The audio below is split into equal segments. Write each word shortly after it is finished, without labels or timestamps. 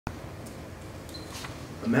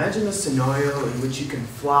Imagine a scenario in which you can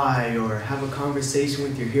fly or have a conversation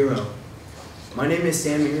with your hero. My name is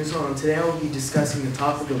Sam Ingersoll, and today I will be discussing the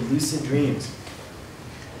topic of lucid dreams.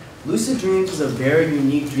 Lucid dreams is a very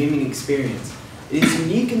unique dreaming experience. It is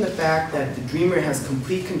unique in the fact that the dreamer has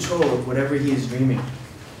complete control of whatever he is dreaming.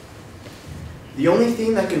 The only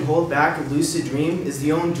thing that can hold back a lucid dream is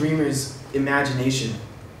the own dreamer's imagination.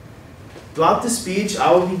 Throughout the speech,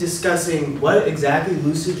 I will be discussing what exactly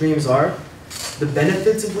lucid dreams are, the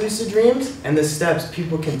benefits of lucid dreams, and the steps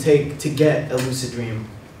people can take to get a lucid dream.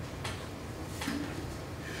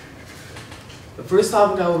 The first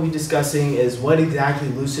topic I will be discussing is what exactly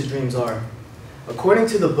lucid dreams are. According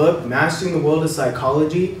to the book Mastering the World of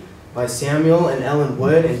Psychology by Samuel and Ellen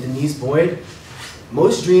Wood and Denise Boyd,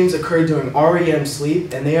 most dreams occur during REM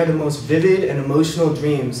sleep, and they are the most vivid and emotional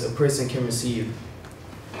dreams a person can receive.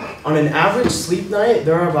 On an average sleep night,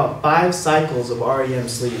 there are about 5 cycles of REM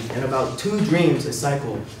sleep and about 2 dreams a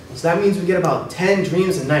cycle. So that means we get about 10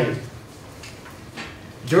 dreams a night.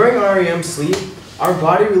 During REM sleep, our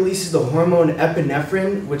body releases the hormone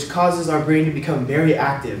epinephrine, which causes our brain to become very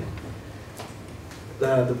active.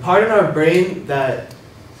 The part in our brain that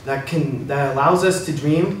allows us to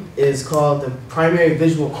dream is called the primary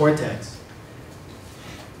visual cortex.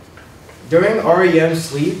 During REM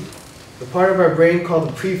sleep, the part of our brain called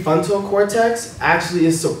the prefrontal cortex actually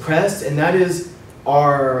is suppressed, and that is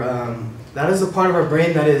the part of our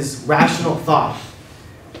brain that is rational thought.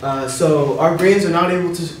 So our brains are not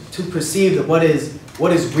able to perceive that what is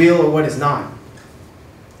real or what is not.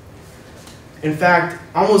 In fact,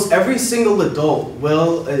 almost every single adult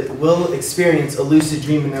will experience a lucid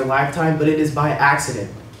dream in their lifetime, but it is by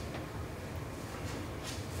accident.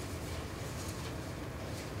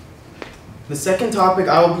 The second topic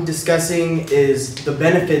I will be discussing is the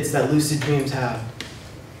benefits that lucid dreams have.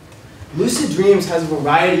 Lucid dreams has a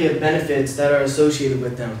variety of benefits that are associated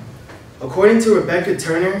with them. According to Rebecca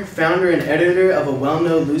Turner, founder and editor of a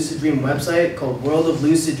well-known lucid dream website called World of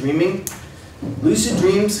Lucid Dreaming, lucid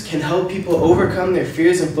dreams can help people overcome their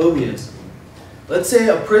fears and phobias. Let's say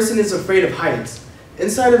a person is afraid of heights.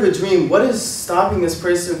 Inside of a dream, what is stopping this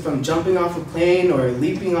person from jumping off a plane or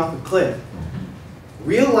leaping off a cliff?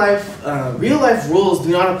 Real life rules do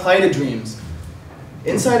not apply to dreams.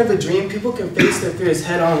 Inside of a dream, people can face their fears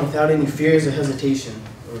head on without any fears or hesitation.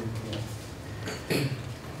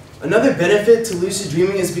 Another benefit to lucid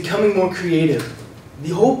dreaming is becoming more creative. The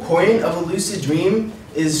whole point of a lucid dream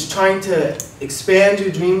is trying to expand your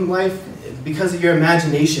dream life because of your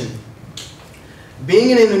imagination. Being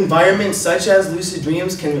in an environment such as lucid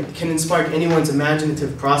dreams can spark anyone's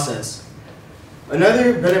imaginative process.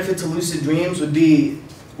 Another benefit to lucid dreams would be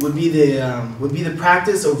the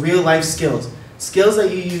practice of real life skills that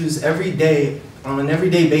you use every day on an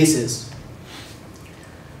everyday basis.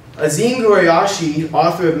 Azim Guriashi,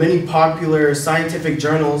 author of many popular scientific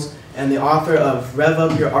journals and the author of Rev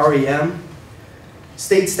Up Your REM,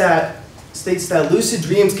 states that lucid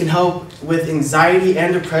dreams can help with anxiety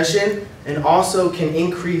and depression, and also can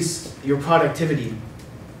increase your productivity.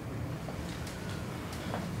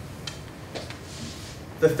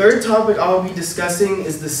 The third topic I will be discussing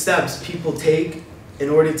is the steps people take in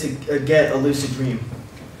order to get a lucid dream.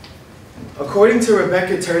 According to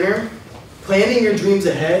Rebecca Turner, planning your dreams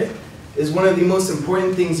ahead is one of the most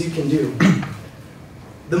important things you can do.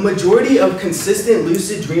 The majority of consistent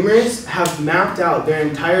lucid dreamers have mapped out their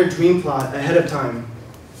entire dream plot ahead of time.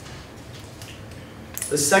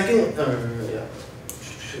 The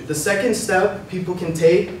second step people can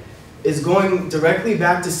take is going directly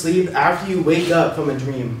back to sleep after you wake up from a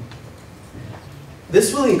dream.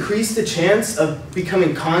 This will increase the chance of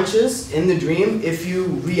becoming conscious in the dream if you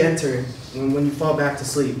re-enter when you fall back to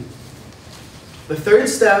sleep. The third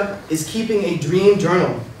step is keeping a dream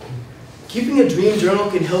journal. Keeping a dream journal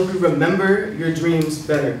can help you remember your dreams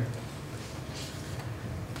better.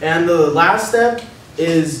 And the last step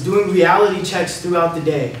is doing reality checks throughout the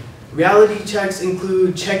day. Reality checks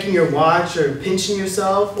include checking your watch or pinching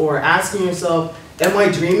yourself or asking yourself, am I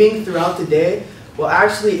dreaming throughout the day? Will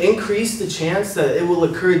actually increase the chance that it will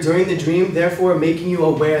occur during the dream, therefore making you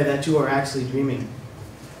aware that you are actually dreaming.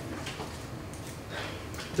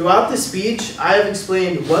 Throughout this speech, I have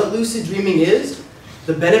explained what lucid dreaming is,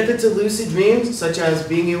 the benefits of lucid dreams, such as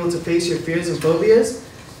being able to face your fears and phobias,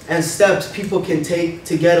 and steps people can take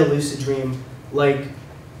to get a lucid dream, like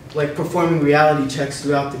performing reality checks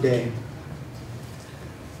throughout the day.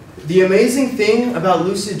 The amazing thing about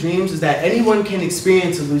lucid dreams is that anyone can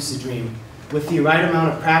experience a lucid dream with the right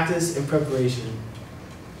amount of practice and preparation.